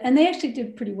decided that, and they actually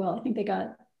did pretty well. I think they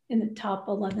got in the top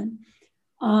 11.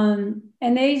 And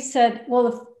they said,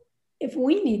 well, if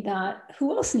we need that,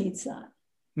 who else needs that?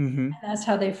 And that's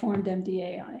how they formed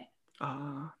MDAI.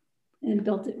 And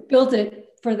built it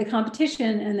for the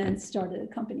competition and then started a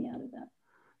company out of that.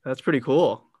 That's pretty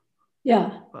cool.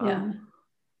 Yeah. Wow. Yeah.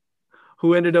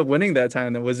 Who ended up winning that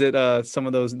time? Was it some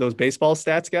of those baseball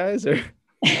stats guys, or?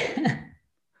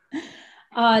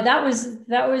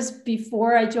 That was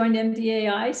before I joined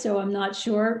MDAI, so I'm not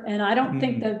sure, and I don't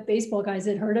think the baseball guys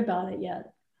had heard about it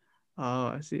yet. Oh,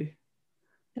 I see.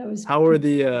 That was how are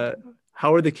the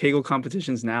Kaggle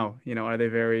competitions now? Are they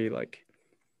very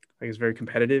it's very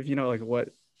competitive? Like what?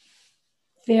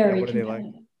 Very what are they like?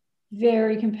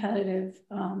 Very competitive.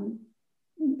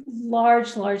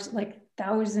 Large, like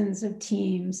thousands of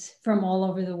teams from all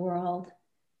over the world.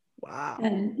 Wow.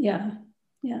 And yeah.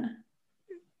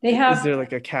 They have. Is there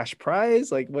like a cash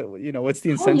prize? Like what? What's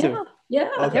the incentive? Yeah.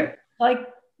 Okay. They're I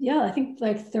think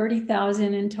like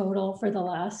 30,000 in total for the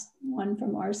last one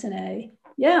from RSNA.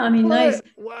 Yeah, I mean, nice.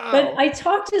 Wow. But I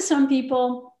talked to some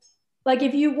people, like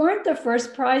if you weren't the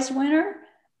first prize winner,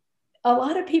 a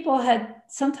lot of people had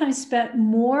sometimes spent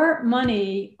more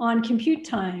money on compute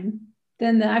time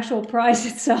than the actual prize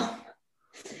itself.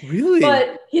 Really?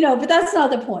 But that's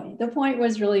not the point. The point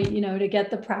was really, to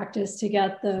get the practice, to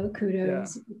get the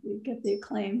kudos, get the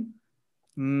acclaim.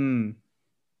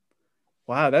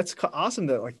 Wow, that's awesome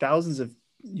that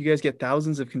you guys get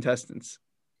thousands of contestants.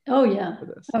 Oh yeah.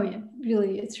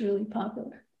 Really, it's really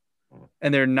popular.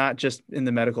 And they're not just in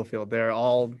the medical field. They're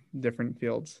all different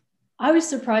fields. I was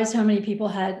surprised how many people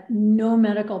had no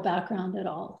medical background at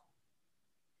all.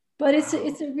 But Wow.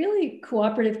 it's a really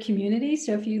cooperative community.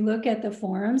 So if you look at the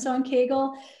forums on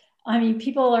Kaggle, I mean,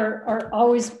 people are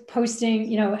always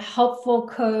posting, helpful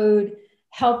code,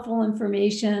 helpful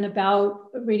information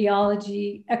about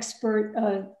radiology, expert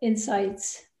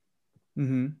insights.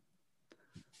 Mm-hmm.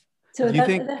 So Do you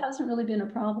think that hasn't really been a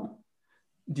problem.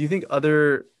 do you think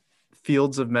other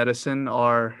fields of medicine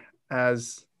are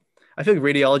as I feel like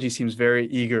radiology seems very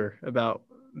eager about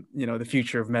the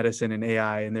future of medicine and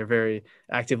AI, and they're very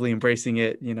actively embracing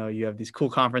it. You have these cool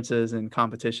conferences and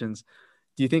competitions.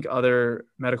 Do you think other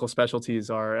medical specialties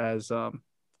are as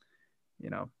you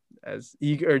know as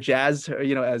eager or jazz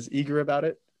as eager about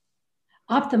it?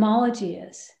 Ophthalmology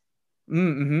is.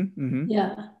 Mm-hmm, mm-hmm.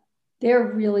 Yeah.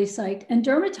 They're really psyched. And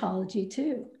dermatology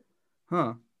too.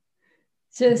 Huh.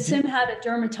 So Do you, Sim had a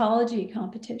dermatology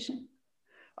competition.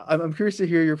 I'm curious to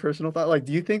hear your personal thought. Like,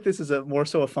 do you think this is a more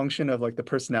so a function of like the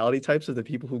personality types of the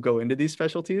people who go into these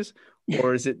specialties,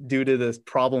 or is it due to the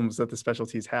problems that the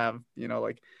specialties have?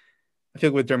 Like I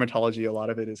feel like with dermatology, a lot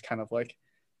of it is kind of like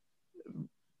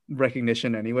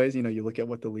recognition, anyways. You look at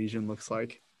what the lesion looks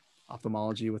like.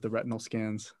 Ophthalmology with the retinal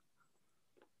scans.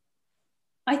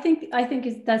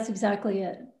 That's exactly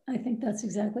it. I think that's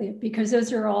exactly it because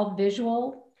those are all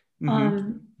visual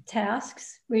Mm-hmm.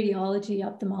 tasks, radiology,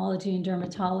 ophthalmology, and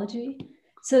dermatology.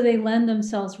 So they lend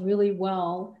themselves really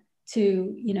well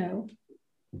to,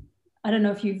 I don't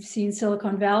know if you've seen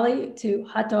Silicon Valley, to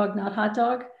hot dog, not hot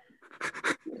dog.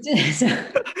 So,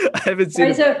 I haven't seen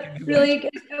right, it, but I so can imagine. really,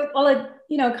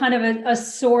 well, kind of a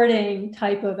sorting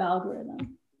type of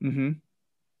algorithm. Mm-hmm.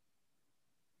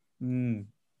 Mm.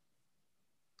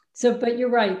 So, but you're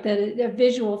right that a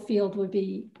visual field would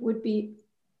be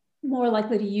more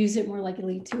likely to use it, more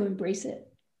likely to embrace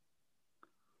it.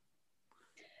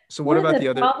 So what One of about the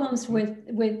the other? problems with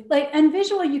like and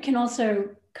visual, you can also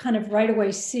kind of right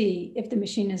away see if the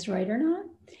machine is right or not.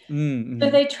 So Mm-hmm.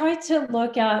 they tried to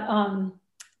look at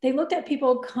they looked at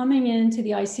people coming into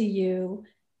the ICU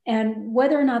and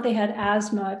whether or not they had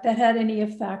asthma, if that had any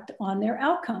effect on their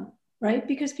outcome, right?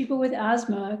 Because people with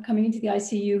asthma coming into the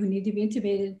ICU who need to be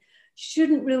intubated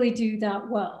shouldn't really do that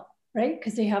well, right?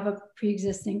 Because they have a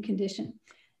pre-existing condition.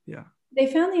 Yeah. They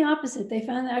found the opposite. They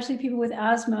found that actually people with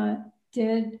asthma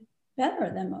did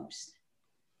better than most.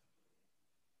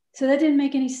 So that didn't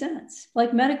make any sense.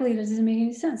 Like medically, it doesn't make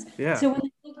any sense. Yeah. So when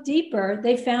they looked deeper,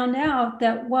 they found out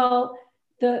that, well,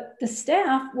 the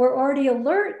staff were already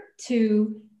alert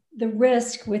to the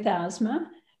risk with asthma.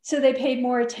 So they paid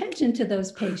more attention to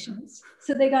those patients.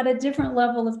 So they got a different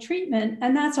level of treatment,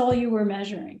 and that's all you were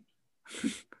measuring.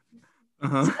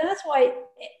 Uh-huh. So that's why,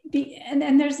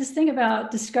 and there's this thing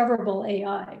about discoverable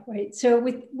AI, right? So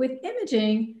with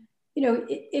imaging,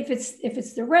 if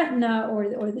it's the retina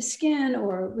or the skin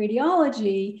or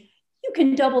radiology, you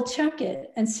can double check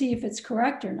it and see if it's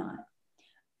correct or not.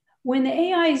 When the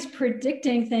AI is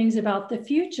predicting things about the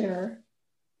future,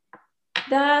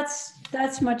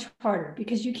 that's much harder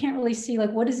because you can't really see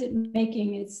like what is it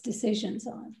making its decisions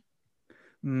on.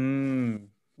 Mm.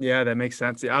 Yeah, that makes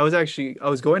sense. I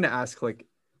was going to ask like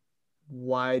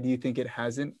why do you think it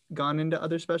hasn't gone into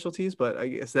other specialties? But I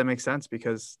guess that makes sense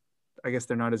because I guess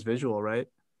they're not as visual, right?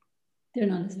 They're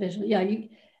not as visual. Yeah,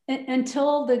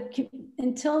 until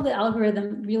the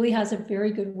algorithm really has a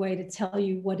very good way to tell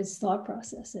you what its thought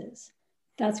process is,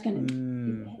 that's going to be the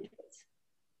Mm, hindrance.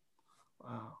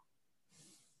 wow.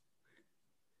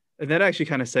 And that actually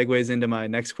kind of segues into my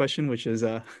next question, which is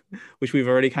which we've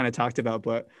already kind of talked about.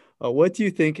 But what do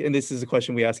you think? And this is a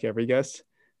question we ask every guest.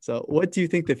 So, what do you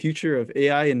think the future of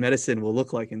AI in medicine will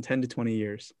look like in 10 to 20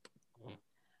 years?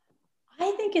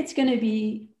 I think it's going to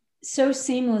be so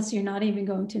seamless you're not even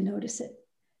going to notice it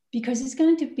because it's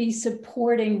going to be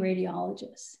supporting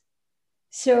radiologists.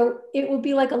 So it will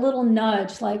be like a little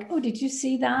nudge, like, oh, did you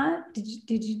see that?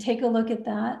 Did you take a look at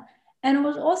that? And it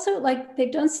was also like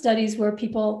they've done studies where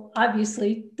people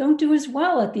obviously don't do as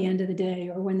well at the end of the day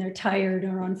or when they're tired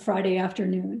or on Friday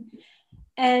afternoon.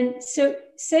 And so,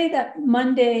 say that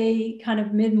Monday, kind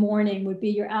of mid morning, would be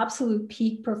your absolute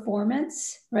peak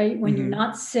performance, right? When you're Hmm.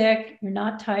 not sick, you're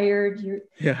not tired, you're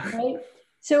Yeah. right.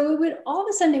 So, it would all of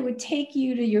a sudden, it would take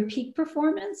you to your peak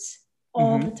performance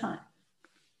all the Hmm. time.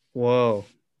 Whoa.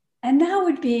 And that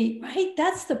would be, right?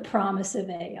 That's the promise of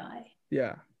AI.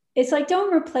 Yeah. It's like,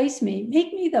 don't replace me,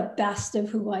 make me the best of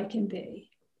who I can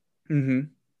be, Hmm.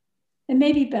 and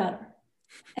maybe better,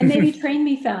 and maybe train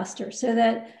me faster so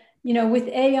that, with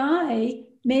AI,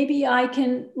 maybe I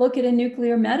can look at a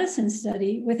nuclear medicine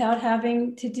study without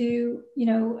having to do,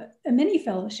 a mini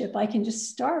fellowship. I can just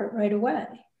start right away.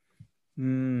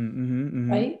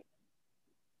 Right?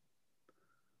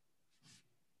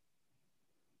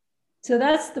 So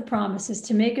that's the promise, is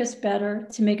to make us better,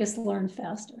 to make us learn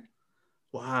faster.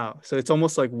 Wow. So it's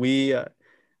almost like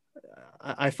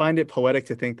I find it poetic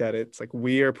to think that it's like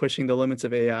we are pushing the limits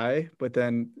of AI, but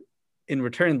then in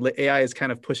return, AI is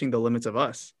kind of pushing the limits of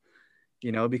us,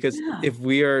 because if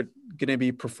we are going to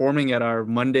be performing at our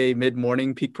Monday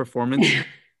mid-morning peak performance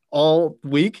all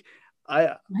week,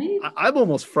 I'm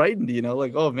almost frightened,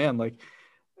 like, oh man, like,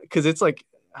 because it's like,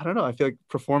 I don't know. I feel like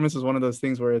performance is one of those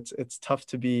things where it's tough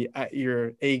to be at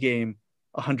your A game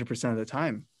 100% of the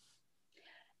time.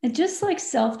 And just like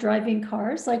self-driving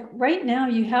cars, like right now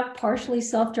you have partially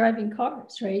self-driving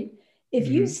cars, right? If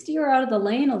you steer out of the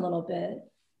lane a little bit,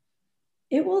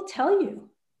 it will tell you.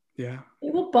 Yeah.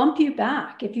 It will bump you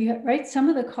back. If you, right, some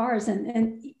of the cars,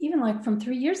 and even like from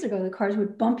 3 years ago, the cars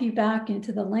would bump you back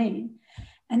into the lane.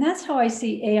 And that's how I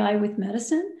see AI with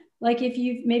medicine. Like if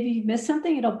maybe missed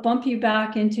something, it'll bump you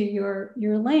back into your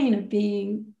lane of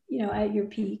being, at your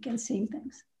peak and seeing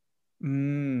things.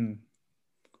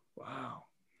 Wow.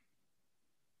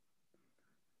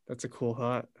 That's a cool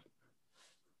thought.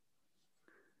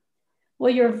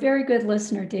 Well, you're a very good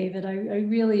listener, David. I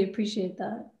really appreciate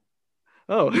that.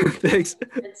 Oh, thanks.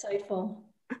 Insightful.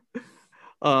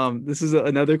 This is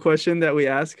another question that we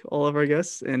ask all of our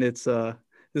guests, and it's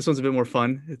this one's a bit more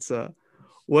fun. It's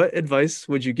what advice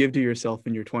would you give to yourself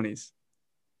in your 20s?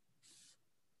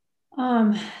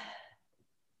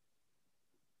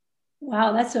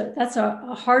 Wow, that's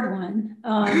a hard one.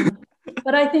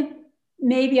 But I think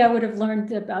maybe I would have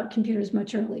learned about computers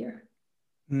much earlier.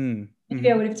 Maybe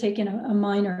I would have taken a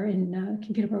minor in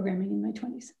computer programming in my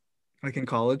 20s. Like in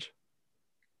college?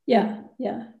 Yeah.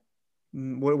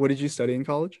 What did you study in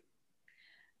college?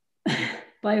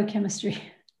 Biochemistry.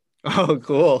 Oh,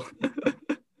 cool.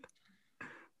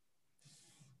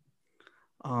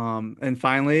 And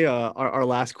finally, our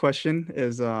last question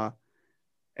is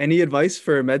any advice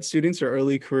for med students or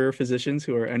early career physicians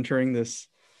who are entering this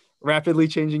rapidly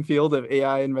changing field of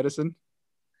AI in medicine?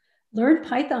 Learn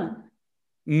Python.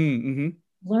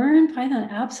 Learn Python.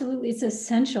 Absolutely. It's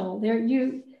essential.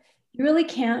 You really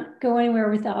can't go anywhere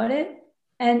without it.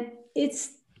 And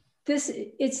it's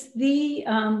the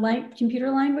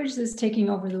computer language that's taking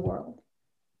over the world.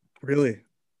 Really?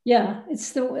 Yeah,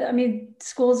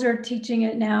 schools are teaching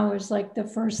it now as like the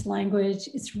first language.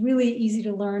 It's really easy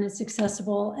to learn. It's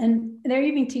accessible. And they're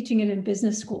even teaching it in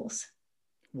business schools.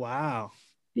 Wow.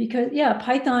 Because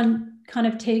Python kind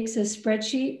of takes a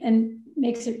spreadsheet and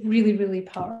makes it really, really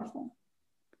powerful.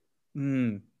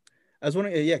 I was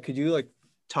wondering, could you like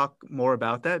talk more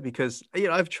about that? Because,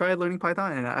 I've tried learning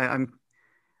Python and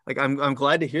I'm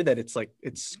glad to hear that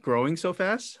it's growing so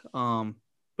fast. But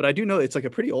I do know it's like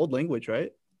a pretty old language,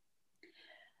 right?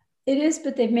 It is,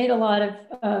 but they've made a lot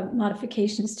of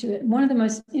modifications to it. One of the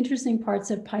most interesting parts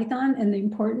of Python, and the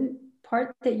important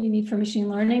part that you need for machine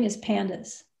learning, is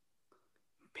pandas.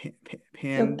 Is it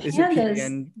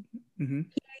P-N?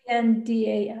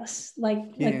 P-N-D-A-S,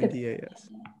 like P-N-D-A-S.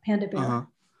 Panda bear.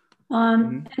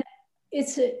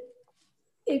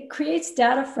 It creates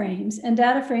data frames, and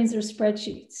data frames are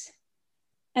spreadsheets.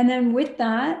 And then with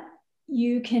that,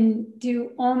 you can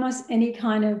do almost any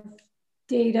kind of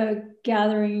data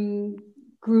gathering,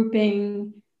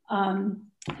 grouping, and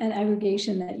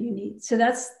aggregation that you need. So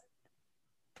that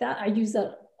I use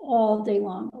that all day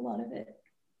long, a lot of it.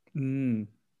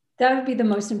 That would be the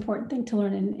most important thing to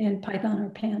learn in Python or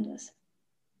pandas.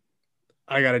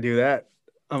 I got to do that.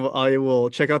 I will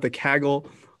check out the Kaggle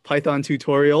Python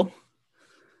tutorial,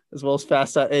 as well as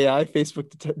Fast.ai,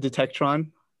 Facebook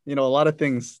Detectron. A lot of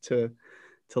things to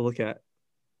look at.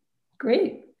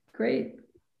 Great.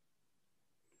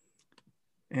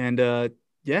 And I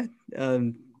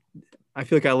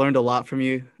feel like I learned a lot from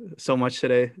you so much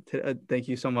today. Thank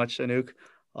you so much, Anouk,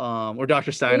 or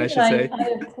Dr. Stein, David, I should say. I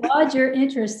applaud your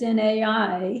interest in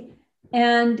AI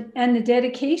and the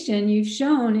dedication you've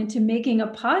shown into making a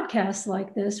podcast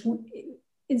like this,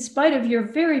 in spite of your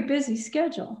very busy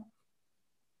schedule.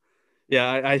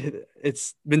 Yeah,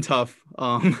 it's been tough.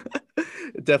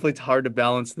 Definitely hard to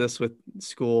balance this with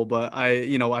school, but I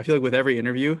feel like with every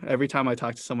interview, every time I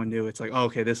talk to someone new, it's like, oh,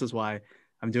 okay, this is why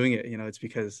I'm doing it. It's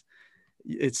because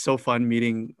it's so fun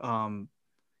meeting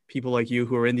people like you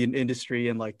who are in the industry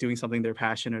and like doing something they're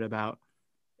passionate about.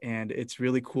 And it's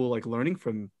really cool, like learning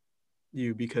from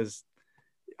you, because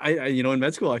I in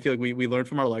med school, I feel like we learn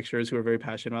from our lecturers who are very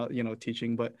passionate about,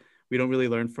 teaching, but we don't really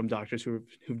learn from doctors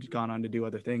who've gone on to do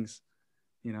other things,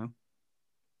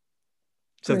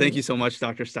 So thank you so much,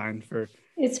 Dr. Stein, for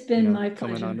it's been my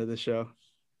coming pleasure. onto the show.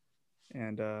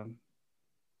 And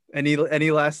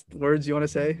any last words you want to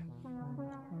say?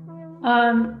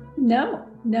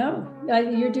 No,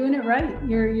 you're doing it right.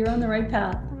 You're on the right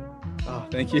path. Oh,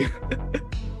 thank you.